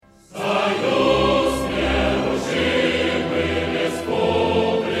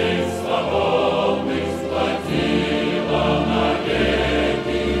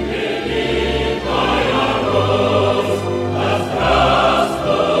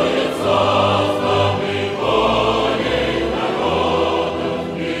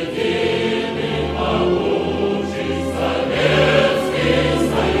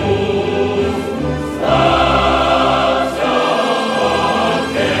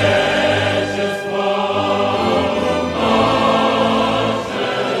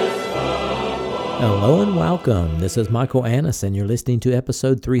Welcome. This is Michael Annis, and you're listening to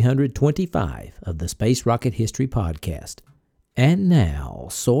episode 325 of the Space Rocket History Podcast. And now,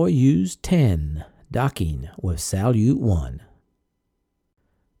 Soyuz 10, docking with Salyut 1.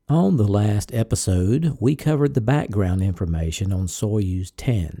 On the last episode, we covered the background information on Soyuz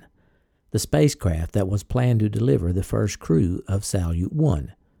 10, the spacecraft that was planned to deliver the first crew of Salyut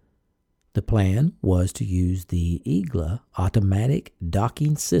 1. The plan was to use the Igla automatic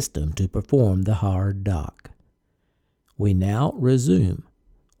docking system to perform the hard dock. We now resume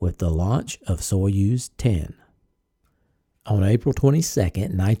with the launch of Soyuz 10. On April 22,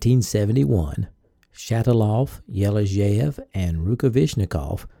 1971, Shatilov, Yelizhev, and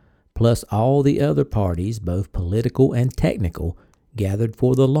Rukavishnikov, plus all the other parties, both political and technical, gathered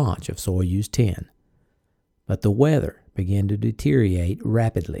for the launch of Soyuz 10. But the weather began to deteriorate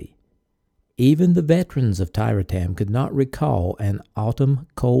rapidly. Even the veterans of Tyuratam could not recall an autumn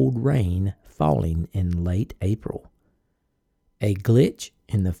cold rain falling in late April. A glitch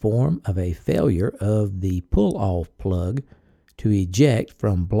in the form of a failure of the pull-off plug to eject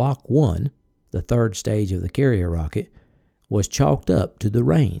from Block 1, the third stage of the carrier rocket, was chalked up to the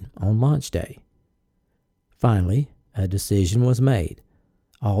rain on launch day. Finally, a decision was made.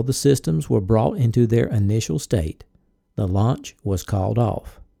 All the systems were brought into their initial state. The launch was called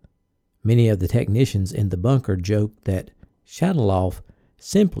off. Many of the technicians in the bunker joked that Shatilov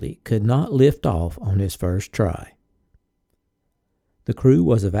simply could not lift off on his first try. The crew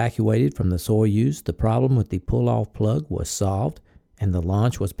was evacuated from the Soyuz, the problem with the pull-off plug was solved, and the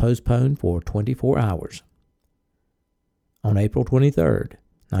launch was postponed for 24 hours. On April 23,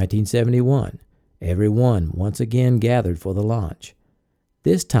 1971, everyone once again gathered for the launch.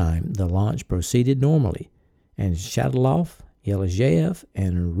 This time, the launch proceeded normally, and Shatilov, Yelizhev,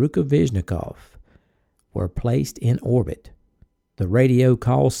 and Rukavishnikov were placed in orbit. The radio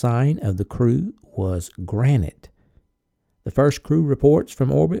call sign of the crew was Granite. The first crew reports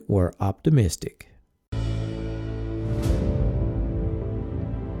from orbit were optimistic.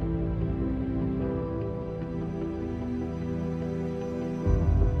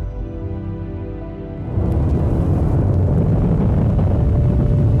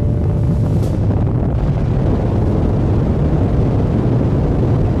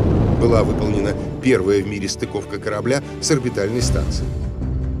 Была выполнена первая в мире стыковка корабля с орбитальной станцией.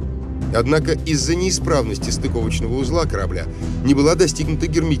 Однако из-за неисправности стыковочного узла корабля не была достигнута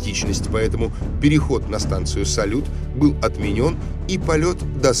герметичность, поэтому переход на станцию «Салют» был отменен и полет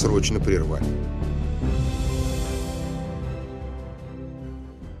досрочно прервали.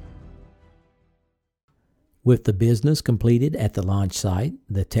 With the business completed at the launch site,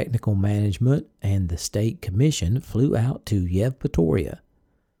 the technical management and the state commission flew out to Yevpatoria.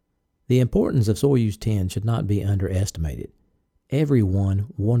 The importance of Soyuz 10 should not be underestimated. Everyone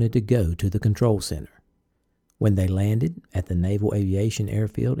wanted to go to the control center. When they landed at the Naval Aviation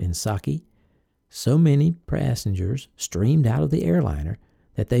Airfield in Saki, so many passengers streamed out of the airliner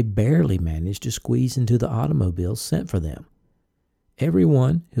that they barely managed to squeeze into the automobiles sent for them.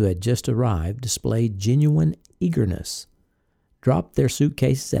 Everyone who had just arrived displayed genuine eagerness, dropped their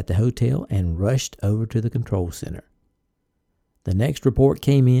suitcases at the hotel, and rushed over to the control center. The next report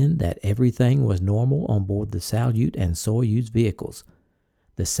came in that everything was normal on board the Salyut and Soyuz vehicles.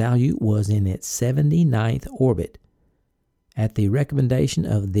 The Salyut was in its 79th orbit. At the recommendation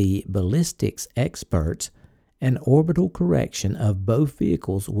of the ballistics experts, an orbital correction of both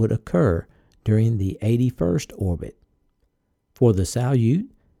vehicles would occur during the 81st orbit. For the Salyut,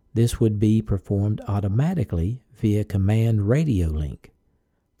 this would be performed automatically via command radio link.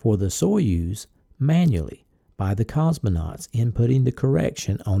 For the Soyuz, manually, by the cosmonauts inputting the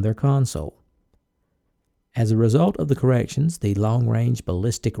correction on their console. As a result of the corrections, the long-range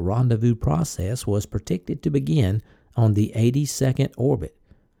ballistic rendezvous process was predicted to begin on the 82nd orbit.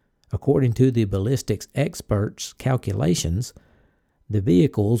 According to the ballistics experts' calculations, the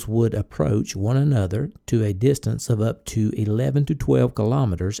vehicles would approach one another to a distance of up to 11 to 12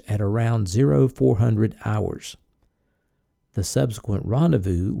 kilometers at around 0400 hours. The subsequent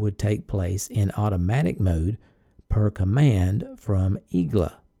rendezvous would take place in automatic mode per command from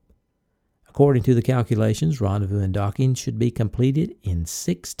Igla. According to the calculations, rendezvous and docking should be completed in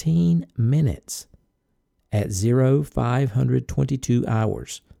 16 minutes at 0522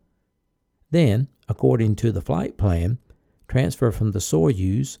 hours. Then, according to the flight plan, transfer from the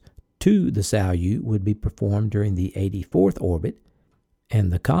Soyuz to the Salyut would be performed during the 84th orbit,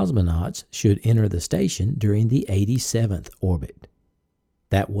 and the cosmonauts should enter the station during the 87th orbit.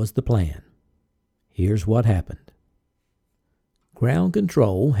 That was the plan. Here's what happened. Ground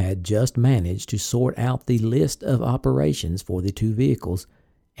Control had just managed to sort out the list of operations for the two vehicles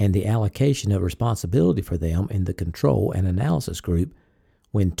and the allocation of responsibility for them in the control and analysis group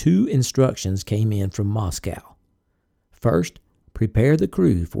when two instructions came in from Moscow. First, prepare the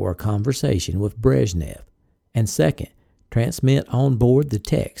crew for a conversation with Brezhnev, and second, transmit on board the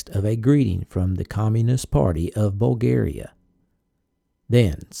text of a greeting from the Communist Party of Bulgaria.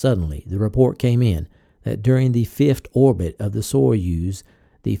 Then, suddenly, the report came in that during the fifth orbit of the Soyuz,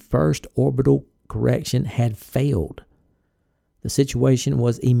 the first orbital correction had failed. The situation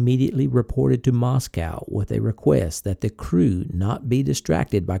was immediately reported to Moscow with a request that the crew not be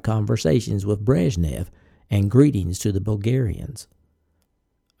distracted by conversations with Brezhnev and greetings to the Bulgarians.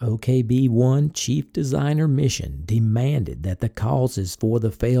 OKB-1 Chief Designer Mission demanded that the causes for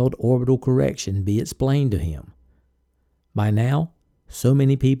the failed orbital correction be explained to him. By now, so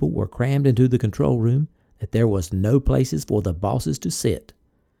many people were crammed into the control room that there was no places for the bosses to sit,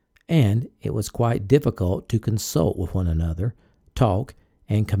 and it was quite difficult to consult with one another, talk,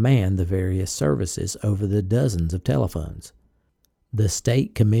 and command the various services over the dozens of telephones. The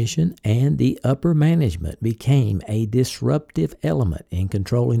State Commission and the upper management became a disruptive element in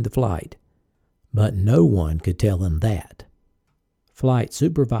controlling the flight, but no one could tell them that. Flight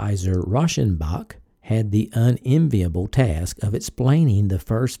Supervisor Rauschenbach had the unenviable task of explaining the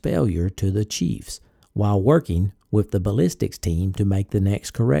first failure to the chiefs while working with the ballistics team to make the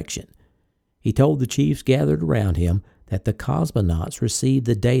next correction. He told the chiefs gathered around him that the cosmonauts received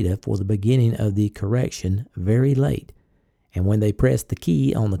the data for the beginning of the correction very late, and when they pressed the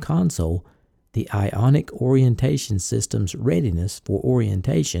key on the console, the ionic orientation system's readiness for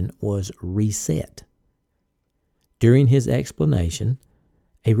orientation was reset. During his explanation,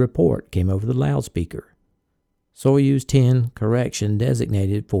 a report came over the loudspeaker. Soyuz 10 correction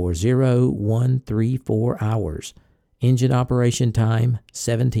designated for 0134 hours. Engine operation time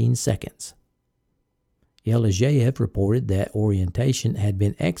 17 seconds. Yelizheyev reported that orientation had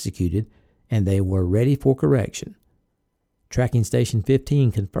been executed and they were ready for correction. Tracking Station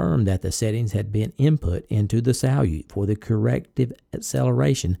 15 confirmed that the settings had been input into the Salyut for the corrective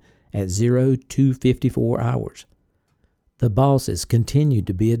acceleration at 0254 hours. The bosses continued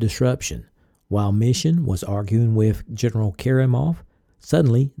to be a disruption. While Mission was arguing with General Kerimov,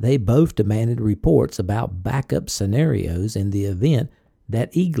 suddenly they both demanded reports about backup scenarios in the event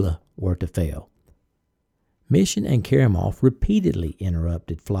that Igla were to fail. Mission and Kerimov repeatedly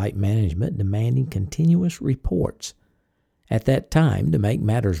interrupted flight management, demanding continuous reports. At that time, to make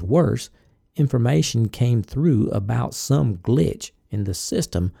matters worse, information came through about some glitch in the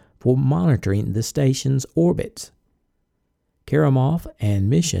system for monitoring the station's orbits. Kerimov and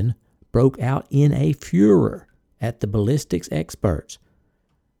Mission broke out in a furor at the ballistics experts.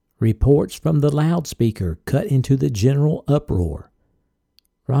 Reports from the loudspeaker cut into the general uproar.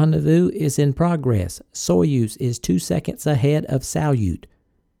 Rendezvous is in progress. Soyuz is 2 seconds ahead of Salyut.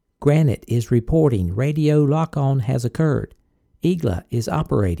 Granite is reporting radio lock-on has occurred. Igla is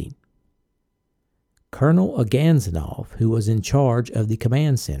operating. Colonel Aganzanov, who was in charge of the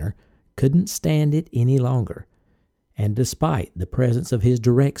command center, couldn't stand it any longer, and despite the presence of his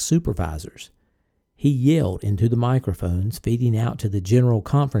direct supervisors, he yelled into the microphones feeding out to the general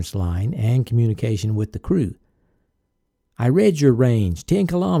conference line and communication with the crew. "I read your range, 10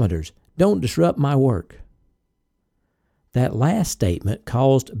 kilometers. Don't disrupt my work." That last statement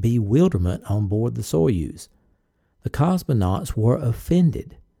caused bewilderment on board the Soyuz. The cosmonauts were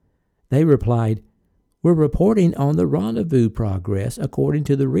offended. They replied, "We're reporting on the rendezvous progress according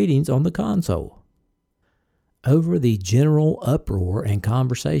to the readings on the console." Over the general uproar and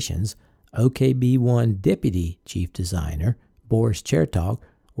conversations, OKB-1 Deputy Chief Designer Boris Chertok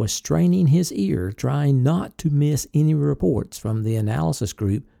was straining his ear trying not to miss any reports from the analysis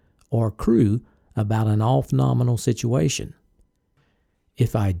group or crew about an off-nominal situation.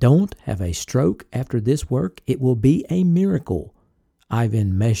 "If I don't have a stroke after this work, it will be a miracle,"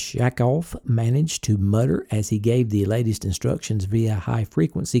 Ivan Meshakov managed to mutter as he gave the latest instructions via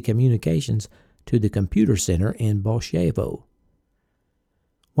high-frequency communications to the computer center in Bolshevo.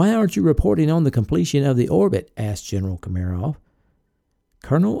 "Why aren't you reporting on the completion of the orbit?" asked General Kemirov.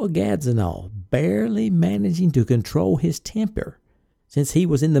 Colonel Agadzanov, barely managing to control his temper since he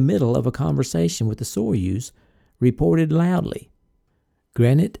was in the middle of a conversation with the Soyuz, reported loudly,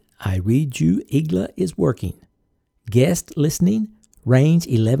 "Granite, I read you, Igla is working. Guest listening, range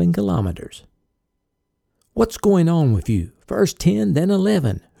 11 kilometers. "What's going on with you? First 10, then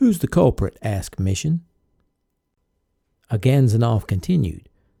 11. Who's the culprit?" asked Mission. Aganzanov continued,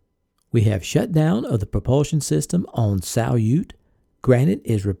 "We have shutdown of the propulsion system on Salyut. Granite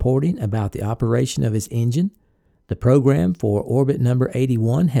is reporting about the operation of his engine. The program for orbit number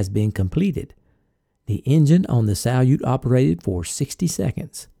 81 has been completed. The engine on the Salyut operated for 60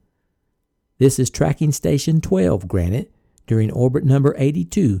 seconds. This is tracking station 12, Granite. During orbit number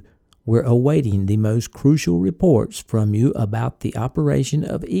 82, we're awaiting the most crucial reports from you about the operation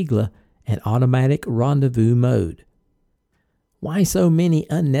of Igla and automatic rendezvous mode. Why so many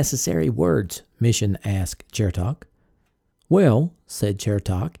unnecessary words? Mission asked Chertok. Well, said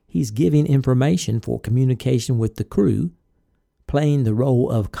Chertok, he's giving information for communication with the crew, playing the role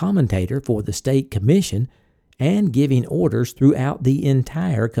of commentator for the State Commission, and giving orders throughout the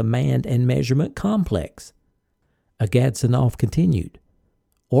entire command and measurement complex. Agadsanov continued.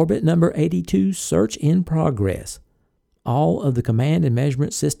 Orbit number 82, search in progress. All of the command and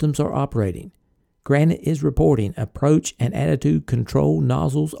measurement systems are operating. Granite is reporting approach and attitude control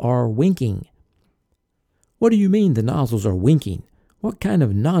nozzles are winking. What do you mean the nozzles are winking? What kind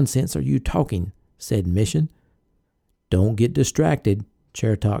of nonsense are you talking? Said Mission. Don't get distracted,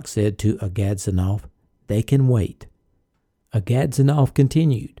 Chertok said to Agadsanov. They can wait. Agadsanov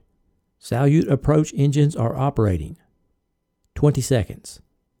continued. Salyut approach engines are operating. 20 seconds.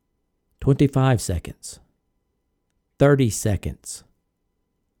 25 seconds. 30 seconds.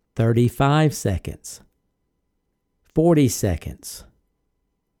 35 seconds. 40 seconds.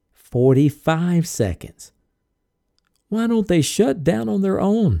 45 seconds. Why don't they shut down on their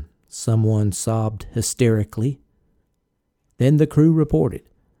own? Someone sobbed hysterically. Then the crew reported.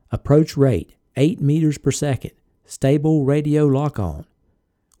 Approach rate 8 meters per second. Stable radio lock-on.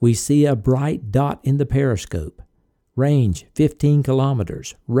 We see a bright dot in the periscope. Range 15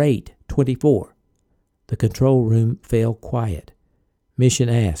 kilometers. Rate 24. The control room fell quiet. Mission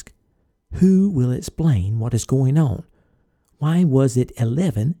asked, Who will explain what is going on? Why was it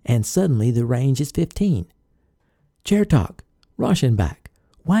 11 and suddenly the range is 15? Chertok, Rauschenbach,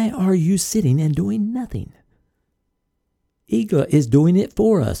 why are you sitting and doing nothing? Igla is doing it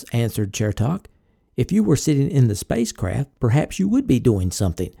for us, answered Chertok. If you were sitting in the spacecraft, perhaps you would be doing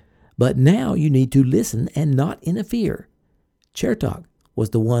something. But now you need to listen and not interfere. Chertok was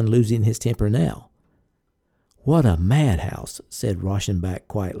the one losing his temper now. What a madhouse, said Rauschenbach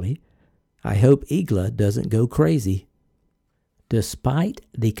quietly. I hope Igla doesn't go crazy. Despite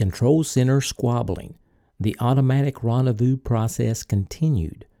the control center squabbling, the automatic rendezvous process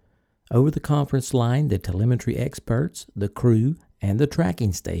continued. Over the conference line, the telemetry experts, the crew, and the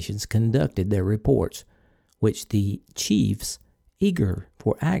tracking stations conducted their reports, which the chiefs, eager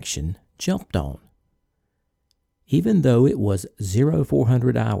for action, jumped on. Even though it was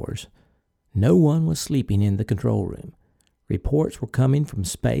 0400 hours, no one was sleeping in the control room. Reports were coming from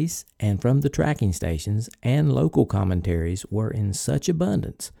space and from the tracking stations, and local commentaries were in such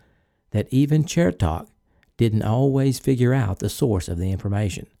abundance that even Chertok didn't always figure out the source of the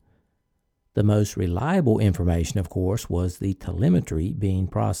information. The most reliable information, of course, was the telemetry being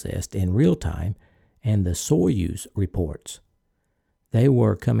processed in real time and the Soyuz reports. They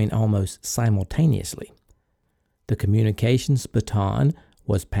were coming almost simultaneously. The communications baton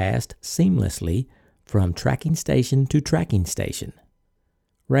was passed seamlessly from tracking station to tracking station.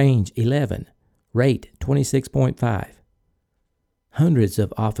 Range 11, rate 26.5. Hundreds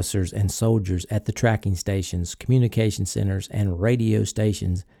of officers and soldiers at the tracking stations, communication centers, and radio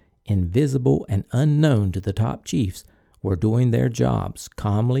stations, invisible and unknown to the top chiefs, were doing their jobs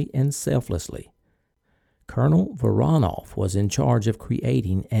calmly and selflessly. Colonel Voronov was in charge of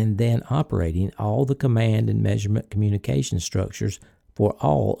creating and then operating all the command and measurement communication structures for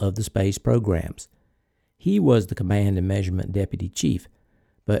all of the space programs. He was the command and measurement deputy chief,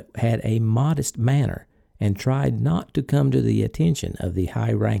 but had a modest manner and tried not to come to the attention of the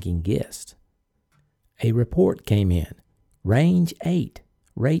high-ranking guests. A report came in. Range 8,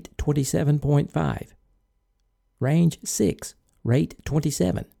 rate 27.5. Range 6, rate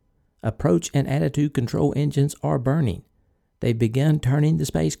 27. Approach and attitude control engines are burning. They've begun turning the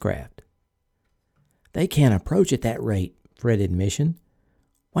spacecraft. They can't approach at that rate, fretted Mission.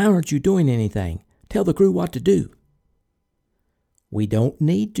 Why aren't you doing anything? Tell the crew what to do. We don't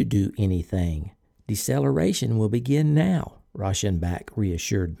need to do anything. Deceleration will begin now, Rauschenbach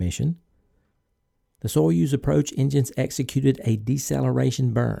reassured Mission. The Soyuz approach engines executed a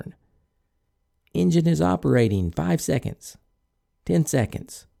deceleration burn. Engine is operating 5 seconds, 10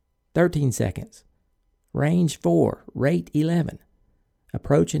 seconds, 13 seconds. Range 4, rate 11.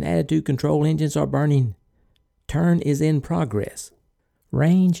 Approach and attitude control engines are burning. Turn is in progress.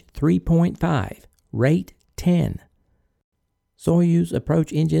 Range 3.5, rate 10. Soyuz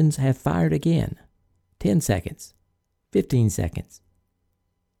approach engines have fired again. 10 seconds, 15 seconds,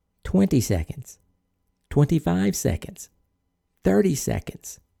 20 seconds, 25 seconds, 30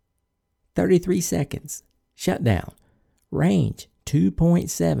 seconds, 33 seconds. Shutdown. Range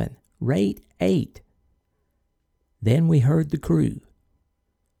 2.7, rate 8. Then we heard the crew.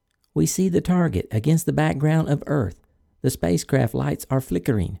 We see the target against the background of Earth. The spacecraft lights are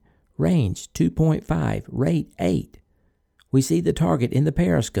flickering. Range 2.5, rate 8. We see the target in the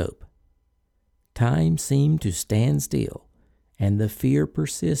periscope. Time seemed to stand still, and the fear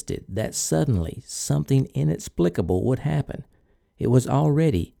persisted that suddenly something inexplicable would happen. It was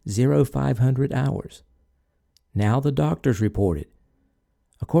already 0500 hours. Now the doctors reported.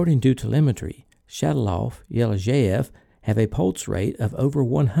 According to telemetry, Shatilov, Yelizhev have a pulse rate of over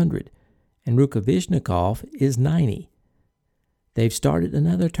 100, and Rukavishnikov is 90. They've started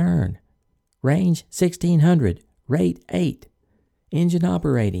another turn. Range 1600, rate 8. Engine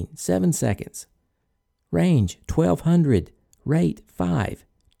operating 7 seconds. Range 1200, rate 5.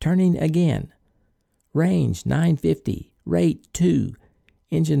 Turning again. Range 950, rate 2.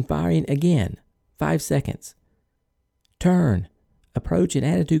 Engine firing again, 5 seconds. Turn. Approach and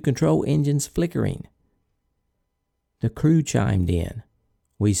attitude control engines flickering. The crew chimed in.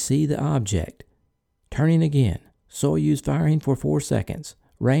 We see the object. Turning again. Soyuz firing for 4 seconds.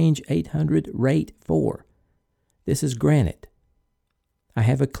 Range 800, rate 4. This is Granite. I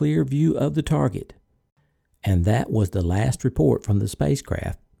have a clear view of the target. And that was the last report from the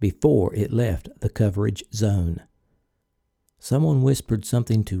spacecraft before it left the coverage zone. Someone whispered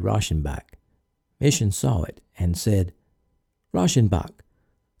something to Rauschenbach. Mission saw it and said, Rauschenbach,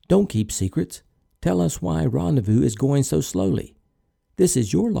 don't keep secrets. Tell us why rendezvous is going so slowly. This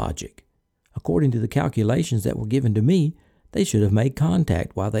is your logic. According to the calculations that were given to me, they should have made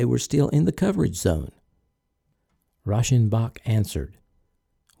contact while they were still in the coverage zone. Rauschenbach answered,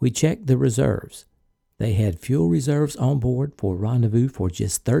 We checked the reserves. They had fuel reserves on board for rendezvous for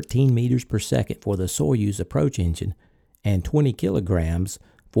just 13 meters per second for the Soyuz approach engine and 20 kilograms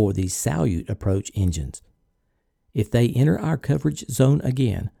for the Salyut approach engines. If they enter our coverage zone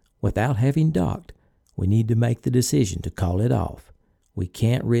again without having docked, we need to make the decision to call it off. We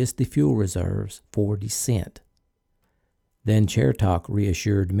can't risk the fuel reserves for descent. Then Chertok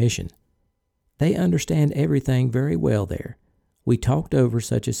reassured Mission. They understand everything very well there. We talked over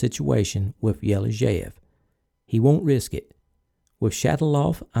such a situation with Yelizhev. He won't risk it. With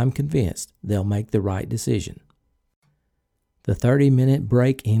Shatilov, I'm convinced they'll make the right decision. The 30-minute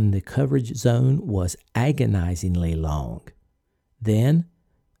break in the coverage zone was agonizingly long. Then,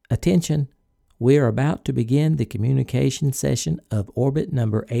 attention, we are about to begin the communication session of orbit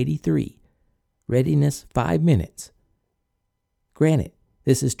number 83. Readiness 5 minutes. Granite,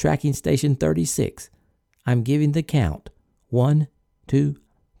 this is tracking station 36. I'm giving the count. 1, 2,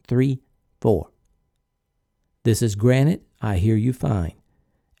 3, 4. This is Granite. I hear you fine.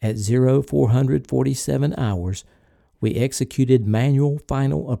 At 0447 hours, we executed manual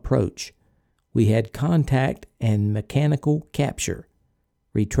final approach. We had contact and mechanical capture.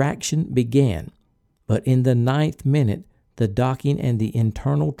 Retraction began, but in the 9th minute, the docking and the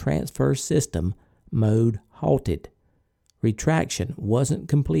internal transfer system mode halted. Retraction wasn't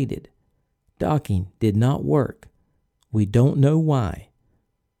completed. Docking did not work. We don't know why.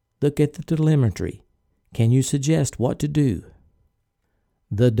 Look at the telemetry. Can you suggest what to do?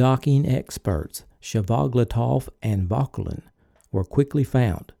 The docking experts, Shavoglatov and Vokulin, were quickly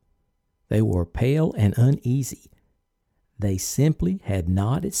found. They were pale and uneasy. They simply had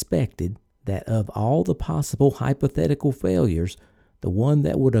not expected that of all the possible hypothetical failures, the one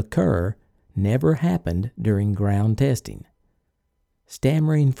that would occur never happened during ground testing.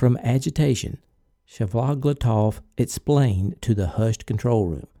 Stammering from agitation, Shavoglatov explained to the hushed control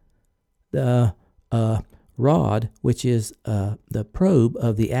room. The rod, which is the probe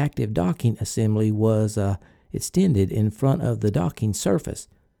of the active docking assembly, was extended in front of the docking surface.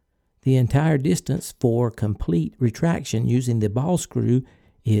 The entire distance for complete retraction using the ball screw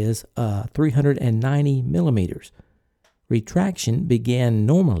is 390 millimeters. Retraction began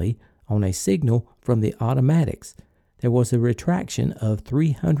normally on a signal from the automatics. There was a retraction of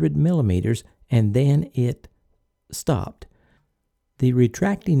 300 millimeters and then it stopped. The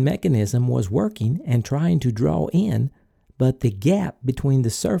retracting mechanism was working and trying to draw in, but the gap between the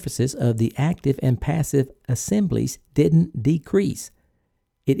surfaces of the active and passive assemblies didn't decrease.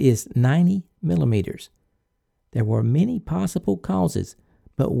 It is 90 millimeters. There were many possible causes,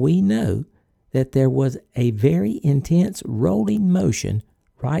 but we know that there was a very intense rolling motion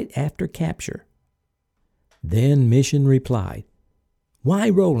right after capture. Then Mission replied, Why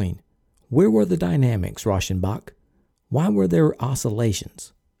rolling? Where were the dynamics, Rauschenbach? Why were there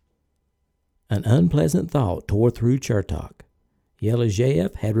oscillations? An unpleasant thought tore through Chertok.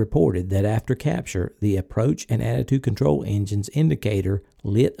 Yelizhev had reported that after capture, the approach and attitude control engine's indicator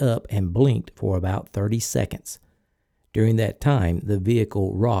lit up and blinked for about 30 seconds. During that time, the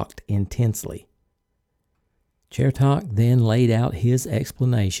vehicle rocked intensely. Chertok then laid out his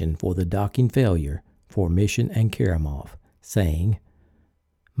explanation for the docking failure for Mission and Kerimov, saying,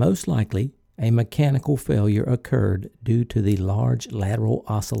 "Most likely, a mechanical failure occurred due to the large lateral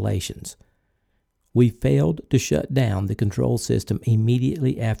oscillations. We failed to shut down the control system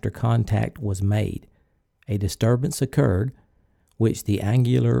immediately after contact was made. A disturbance occurred, which the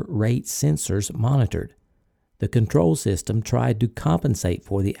angular rate sensors monitored. The control system tried to compensate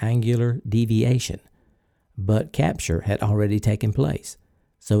for the angular deviation, but capture had already taken place.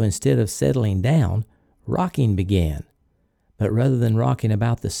 So instead of settling down, rocking began. But rather than rocking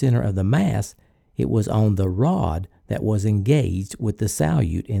about the center of the mass, it was on the rod that was engaged with the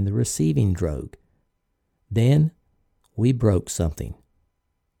solute in the receiving drogue. Then we broke something.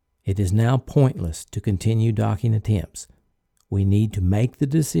 It is now pointless to continue docking attempts. We need to make the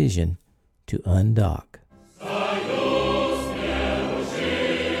decision to undock."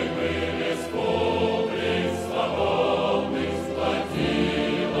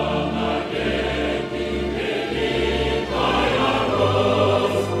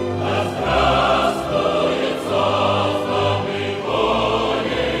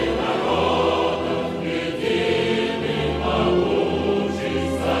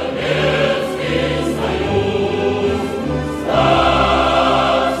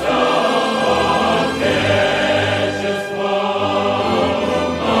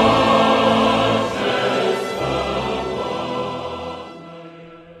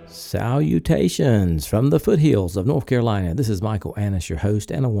 Salutations from the foothills of North Carolina. This is Michael Annis, your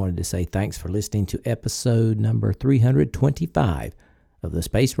host, and I wanted to say thanks for listening to episode number 325 of the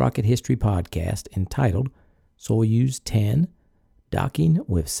Space Rocket History Podcast, entitled Soyuz 10, Docking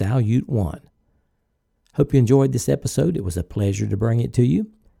with Salyut 1. Hope you enjoyed this episode. It was a pleasure to bring it to you.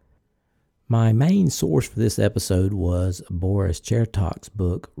 My main source for this episode was Boris Chertok's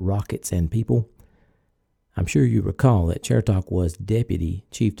book, Rockets and People. I'm sure you recall that Chertok was deputy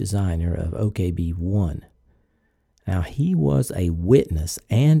chief designer of OKB-1. Now, he was a witness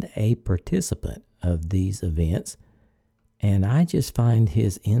and a participant of these events, and I just find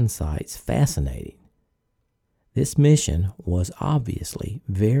his insights fascinating. This mission was obviously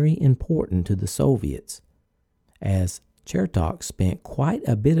very important to the Soviets, as Chertok spent quite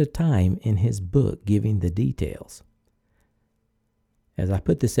a bit of time in his book giving the details. As I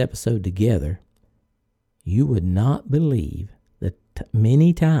put this episode together, you would not believe the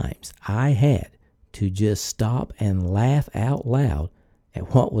many times I had to just stop and laugh out loud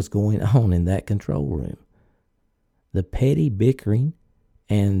at what was going on in that control room. The petty bickering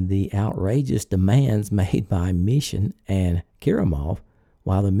and the outrageous demands made by Mission and Kerimov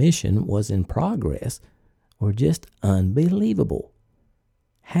while the mission was in progress were just unbelievable.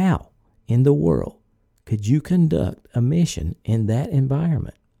 How in the world could you conduct a mission in that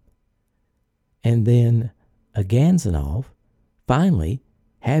environment? And then Agazanov finally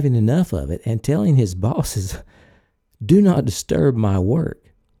having enough of it and telling his bosses, "Do not disturb my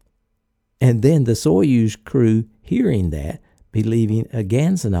work." And then the Soyuz crew hearing that, believing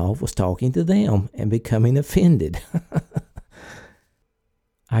Agazanov was talking to them and becoming offended.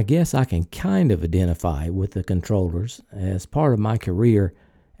 I guess I can kind of identify with the controllers. As part of my career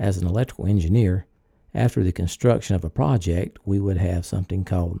as an electrical engineer, after the construction of a project, we would have something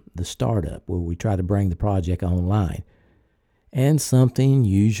called the startup, where we try to bring the project online. And something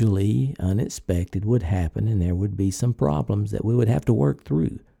usually unexpected would happen, and there would be some problems that we would have to work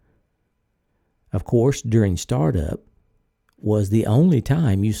through. Of course, during startup was the only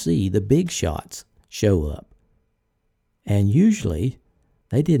time you see the big shots show up. And usually,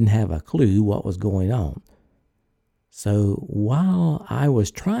 they didn't have a clue what was going on. So while I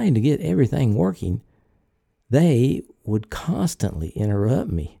was trying to get everything working, they would constantly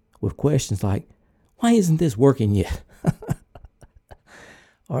interrupt me with questions like, "Why isn't this working yet?"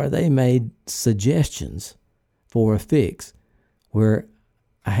 Or they made suggestions for a fix where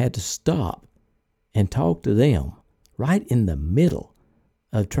I had to stop and talk to them right in the middle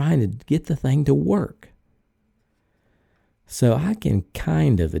of trying to get the thing to work. So I can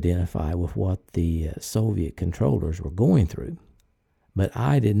kind of identify with what the Soviet controllers were going through, but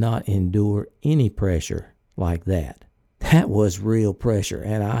I did not endure any pressure like that. That was real pressure,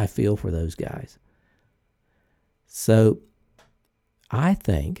 and I feel for those guys. So I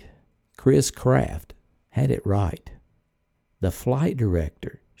think Chris Kraft had it right. The flight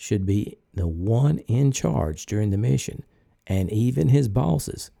director should be the one in charge during the mission, and even his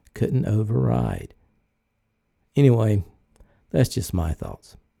bosses couldn't override. Anyway, that's just my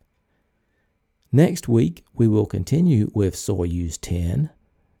thoughts. Next week, we will continue with Soyuz 10.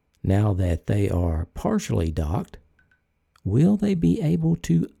 Now that they are partially docked, will they be able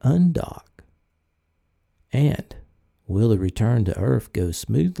to undock? And will the return to Earth go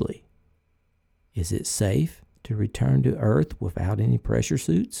smoothly? Is it safe to return to Earth without any pressure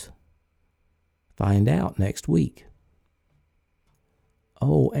suits? Find out next week.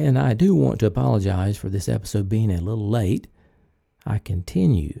 Oh, and I do want to apologize for this episode being a little late. I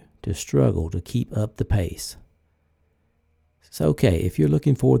continue to struggle to keep up the pace. So, okay, if you're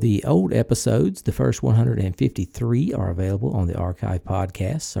looking for the old episodes, the first 153 are available on the Archive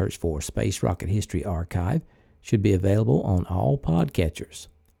podcast. Search for Space Rocket History Archive. Should be available on all podcatchers.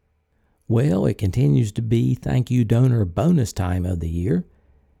 Well, it continues to be Thank You Donor bonus time of the year,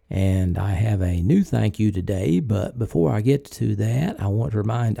 and I have a new thank you today, but before I get to that, I want to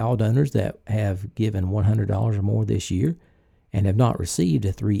remind all donors that have given $100 or more this year and have not received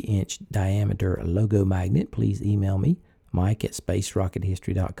a 3-inch diameter logo magnet, please email me, Mike at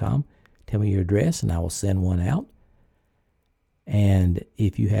spacerockethistory.com. Tell me your address and I will send one out. And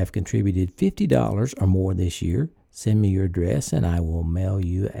if you have contributed $50 or more this year, send me your address and I will mail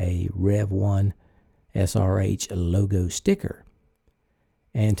you a Rev 1 SRH logo sticker.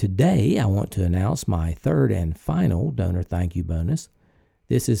 And today I want to announce my third and final donor thank you bonus.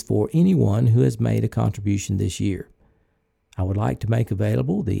 This is for anyone who has made a contribution this year. I would like to make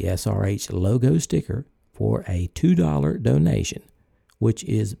available the SRH logo sticker for a $2 donation, which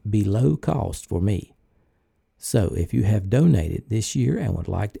is below cost for me. So if you have donated this year and would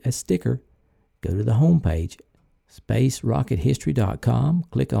like a sticker, go to the homepage, spacerockethistory.com,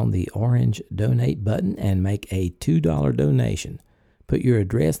 click on the orange donate button and make a $2 donation. Put your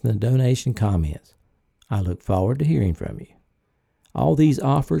address in the donation comments. I look forward to hearing from you. All these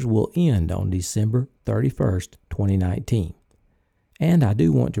offers will end on December 31st, 2019. And I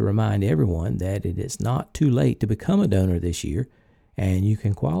do want to remind everyone that it is not too late to become a donor this year, and you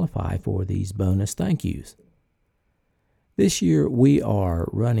can qualify for these bonus thank yous. This year we are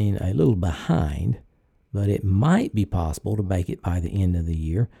running a little behind, but it might be possible to make it by the end of the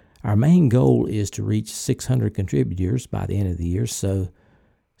year. Our main goal is to reach 600 contributors by the end of the year, so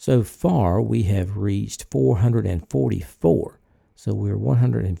far we have reached 444, so we're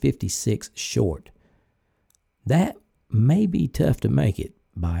 156 short. That may be tough to make it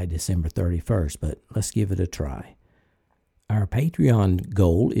by December 31st, but let's give it a try. Our Patreon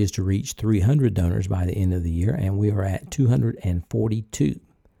goal is to reach 300 donors by the end of the year, and we are at 242.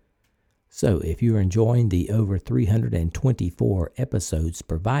 So if you are enjoying the over 324 episodes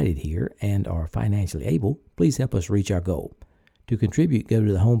provided here and are financially able, please help us reach our goal. To contribute, go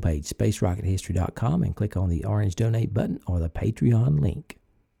to the homepage, spacerockethistory.com, and click on the orange donate button or the Patreon link.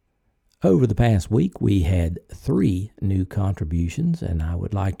 Over the past week, we had 3 new contributions, and I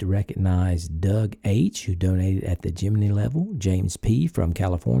would like to recognize Doug H., who donated at the Gemini level, James P. from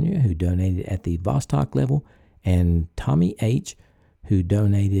California, who donated at the Vostok level, and Tommy H., who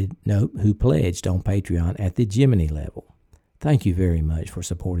pledged on Patreon at the Gemini level. Thank you very much for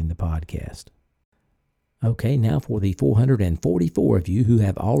supporting the podcast. Okay, now for the 444 of you who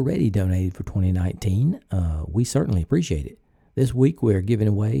have already donated for 2019, we certainly appreciate it. This week we're giving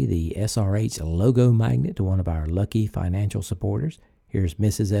away the SRH logo magnet to one of our lucky financial supporters. Here's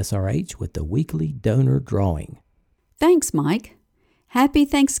Mrs. SRH with the weekly donor drawing. Thanks, Mike. Happy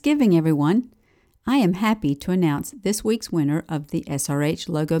Thanksgiving, everyone. I am happy to announce this week's winner of the SRH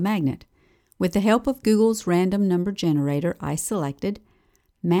logo magnet. With the help of Google's random number generator, I selected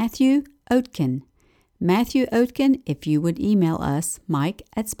Matthew Oetken. Matthew Oetken, if you would email us, Mike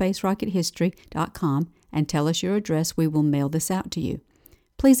at spacerockethistory.com, and tell us your address, we will mail this out to you.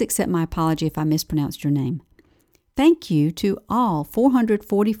 Please accept my apology if I mispronounced your name. Thank you to all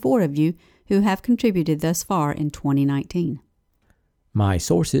 444 of you who have contributed thus far in 2019. My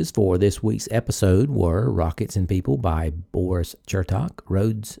sources for this week's episode were Rockets and People by Boris Chertok,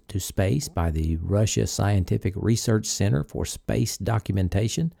 Roads to Space by the Russia Scientific Research Center for Space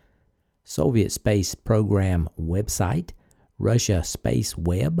Documentation, Soviet Space Program website, Russia Space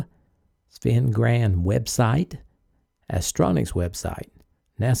Web, Svengran website, Astronix website,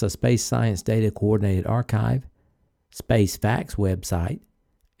 NASA Space Science Data Coordinated Archive, Space Facts website,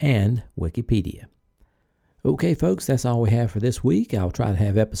 and Wikipedia. Okay, folks, that's all we have for this week. I'll try to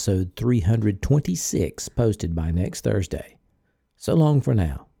have episode 326 posted by next Thursday. So long for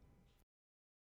now.